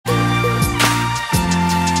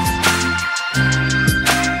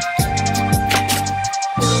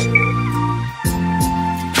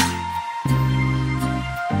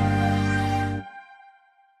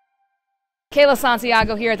Kayla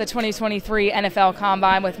Santiago here at the 2023 NFL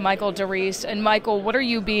Combine with Michael Derice. And Michael, what are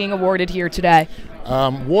you being awarded here today?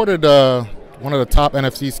 Awarded one of the top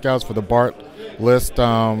NFC scouts for the Bart list,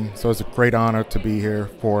 so it's a great honor to be here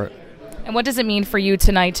for it. And what does it mean for you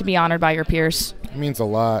tonight to be honored by your peers? It means a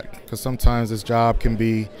lot because sometimes this job can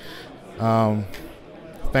be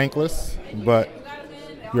thankless, but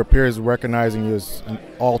your peers recognizing you is an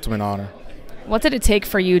ultimate honor. What did it take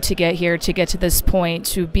for you to get here, to get to this point,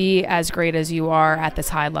 to be as great as you are at this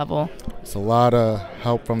high level? It's a lot of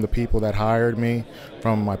help from the people that hired me,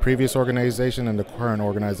 from my previous organization and the current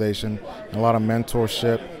organization, and a lot of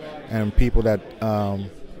mentorship and people that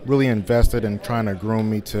really invested in trying to groom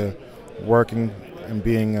me to working and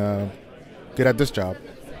being good at this job.